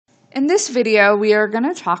In this video, we are going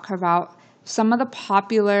to talk about some of the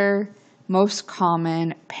popular, most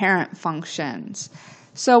common parent functions.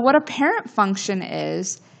 So what a parent function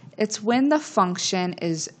is, it's when the function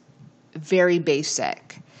is very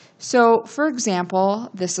basic. So for example,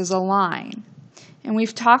 this is a line. And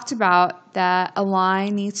we've talked about that a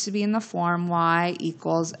line needs to be in the form y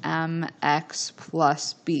equals mx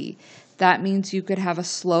plus b. That means you could have a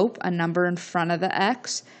slope, a number in front of the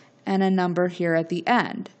x, and a number here at the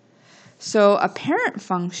end. So a parent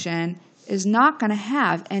function is not going to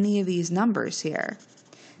have any of these numbers here.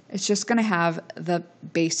 It's just going to have the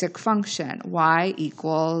basic function, y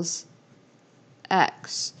equals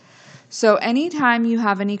x. So anytime you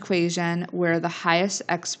have an equation where the highest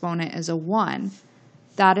exponent is a 1,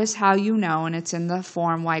 that is how you know, and it's in the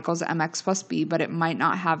form y equals mx plus b, but it might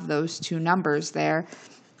not have those two numbers there.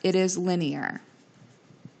 It is linear.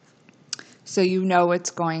 So you know it's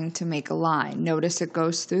going to make a line. Notice it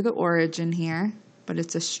goes through the origin here, but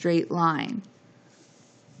it's a straight line.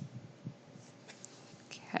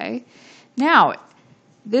 Okay. Now,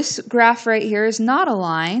 this graph right here is not a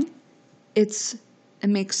line. It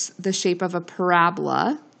makes the shape of a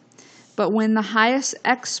parabola. But when the highest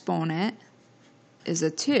exponent is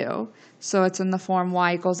a 2, so it's in the form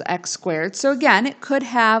y equals x squared. So again, it could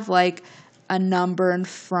have like a number in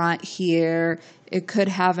front here. It could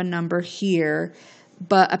have a number here,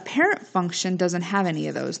 but a parent function doesn't have any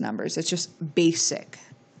of those numbers. It's just basic.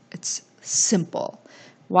 It's simple.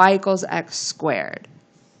 Y equals x squared.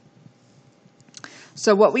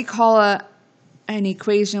 So what we call an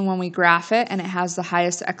equation when we graph it and it has the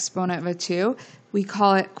highest exponent of a 2, we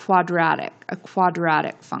call it quadratic, a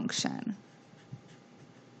quadratic function.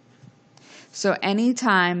 So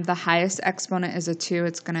anytime the highest exponent is a 2,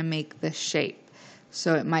 it's going to make this shape.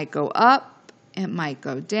 So it might go up, it might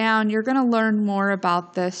go down. You're going to learn more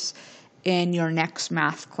about this in your next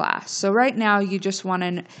math class. So right now you just want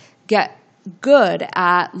to get good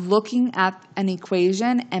at looking at an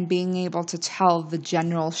equation and being able to tell the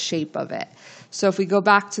general shape of it. So if we go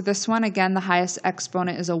back to this one, again, the highest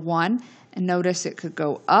exponent is a 1. And notice it could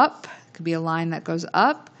go up. It could be a line that goes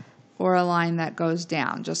up or a line that goes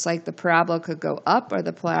down. Just like the parabola could go up or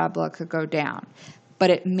the parabola could go down. But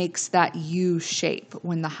it makes that U shape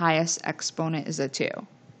when the highest exponent is a 2.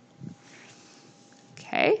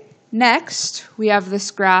 Okay, next we have this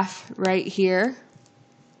graph right here.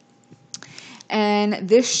 And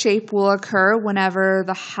this shape will occur whenever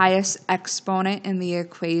the highest exponent in the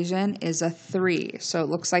equation is a 3. So it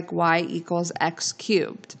looks like y equals x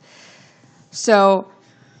cubed. So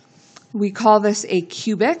we call this a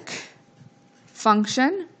cubic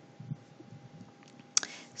function.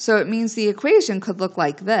 So it means the equation could look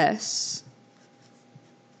like this.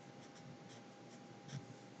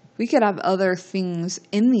 We could have other things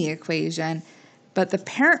in the equation, but the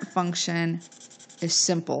parent function is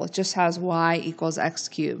simple. It just has y equals x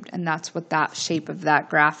cubed, and that's what that shape of that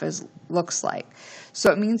graph looks like.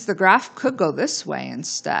 So it means the graph could go this way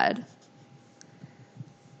instead.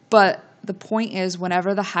 But the point is,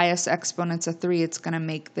 whenever the highest exponent's a 3, it's going to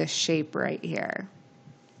make this shape right here.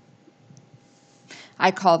 I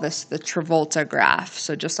call this the Travolta graph.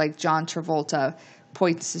 So just like John Travolta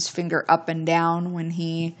points his finger up and down when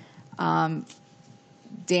he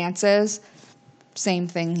dances, same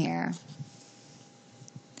thing here.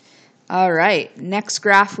 All right, next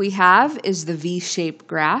graph we have is the V-shaped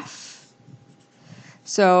graph.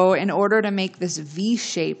 So in order to make this V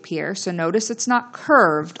shape here, so notice it's not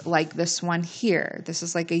curved like this one here. This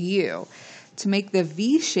is like a U. To make the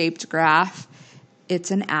V-shaped graph,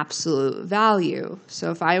 it's an absolute value.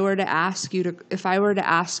 So if I were to ask you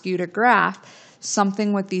to graph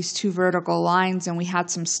something with these two vertical lines and we had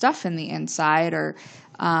some stuff in the inside or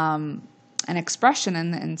an expression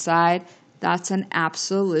in the inside, that's an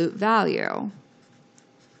absolute value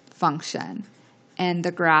function. And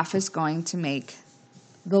the graph is going to make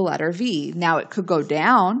the letter V. Now it could go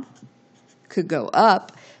down, could go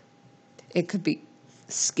up, it could be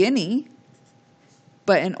skinny.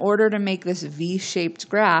 But in order to make this V-shaped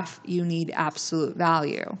graph, you need absolute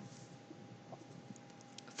value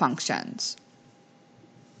functions.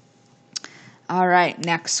 All right,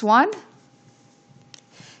 next one.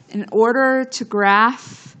 In order to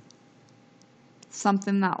graph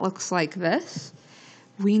something that looks like this,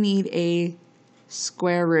 we need a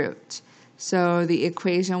square root. So the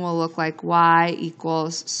equation will look like y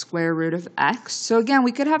equals square root of x. So again,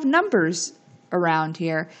 we could have numbers around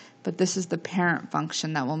here, but this is the parent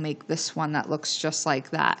function that will make this one that looks just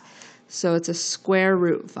like that. So it's a square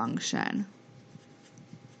root function.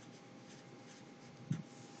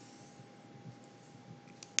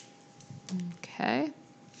 Okay.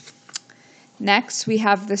 Next, we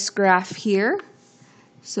have this graph here.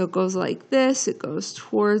 So it goes like this, it goes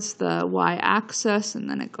towards the y-axis, and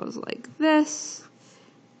then it goes like this,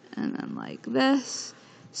 and then like this.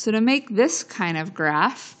 So to make this kind of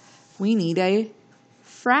graph, we need a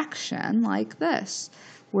fraction like this,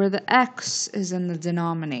 where the x is in the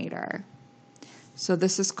denominator. So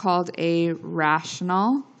this is called a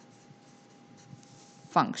rational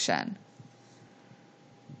function.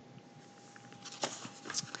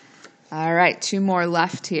 All right, 2 more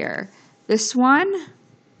left here. This one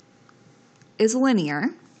is linear,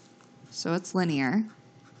 so it's linear,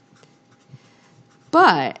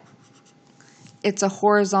 but it's a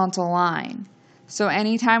horizontal line. So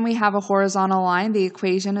anytime we have a horizontal line, the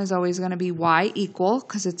equation is always going to be y equal,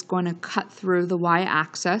 because it's going to cut through the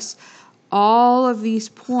y-axis. All of these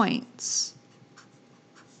points,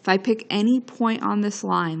 if I pick any point on this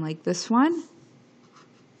line, like this one,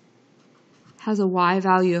 has a y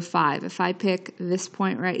value of 5. If I pick this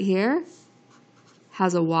point right here,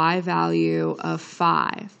 has a y value of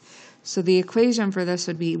 5. So the equation for this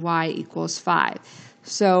would be y equals 5.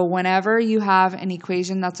 So whenever you have an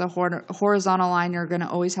equation that's a horizontal line, you're going to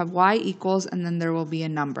always have y equals, and then there will be a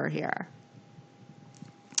number here.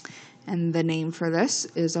 And the name for this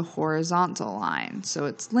is a horizontal line. So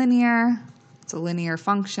it's linear, it's a linear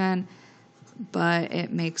function, but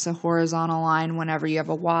it makes a horizontal line whenever you have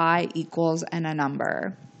a y equals and a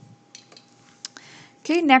number.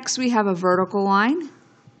 Okay, next we have a vertical line.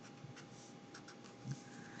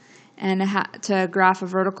 And to graph a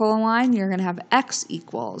vertical line, you're going to have x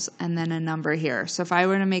equals and then a number here. So if I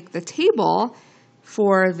were to make the table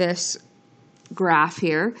for this graph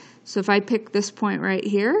here, so if I pick this point right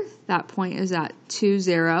here, that point is at 2,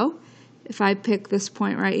 0. If I pick this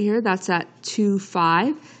point right here, that's at 2,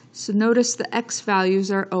 5. So notice the x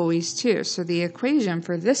values are always 2. So the equation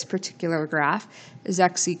for this particular graph is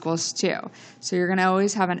x equals 2. So you're going to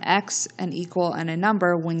always have an x, an equal, and a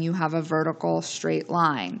number when you have a vertical straight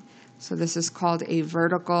line. So this is called a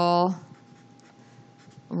vertical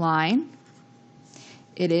line.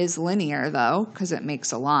 It is linear though, because it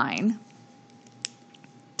makes a line.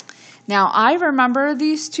 Now I remember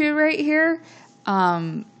these two right here.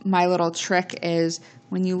 My little trick is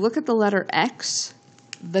when you look at the letter x,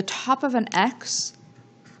 the top of an x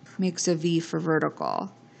makes a V for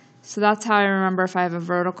vertical. So that's how I remember if I have a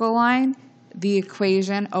vertical line, the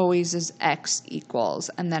equation always is x equals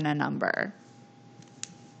and then a number.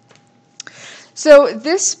 So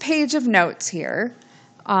this page of notes here,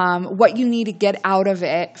 what you need to get out of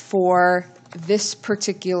it for this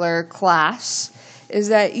particular class is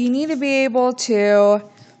that you need to be able to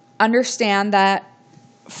understand that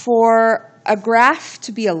for a graph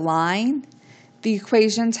to be a line, the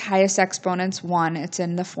equation's highest exponent's 1. It's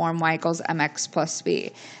in the form y equals mx plus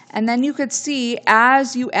b. And then you could see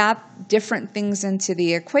as you add different things into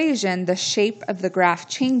the equation, the shape of the graph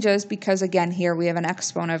changes because, again, here we have an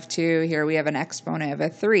exponent of 2, here we have an exponent of a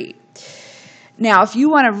 3. Now, if you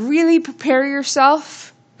want to really prepare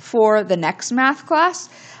yourself for the next math class,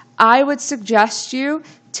 I would suggest you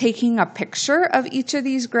taking a picture of each of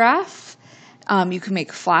these graphs. You can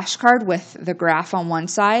make a flashcard with the graph on one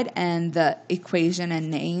side and the equation and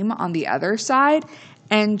name on the other side,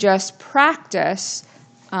 and just practice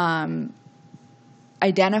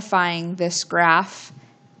identifying this graph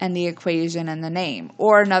and the equation and the name.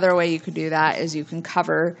 Or another way you could do that is you can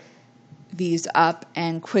cover these up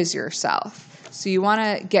and quiz yourself. So you want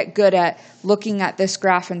to get good at looking at this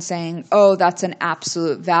graph and saying, oh, that's an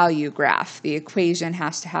absolute value graph. The equation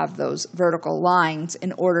has to have those vertical lines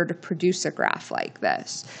in order to produce a graph like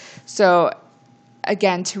this. So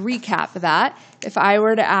again, to recap that, if I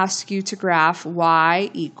were to ask you to graph y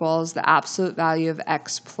equals the absolute value of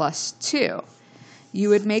x plus 2, you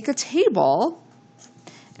would make a table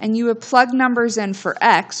and you would plug numbers in for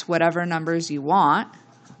x, whatever numbers you want.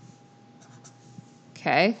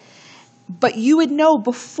 Okay. But you would know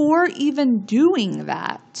before even doing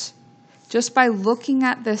that, just by looking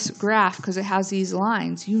at this graph, because it has these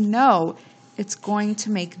lines, you know it's going to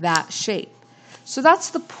make that shape. So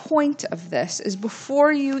that's the point of this, is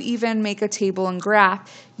before you even make a table and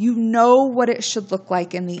graph, you know what it should look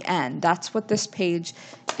like in the end. That's what this page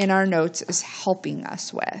in our notes is helping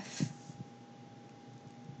us with.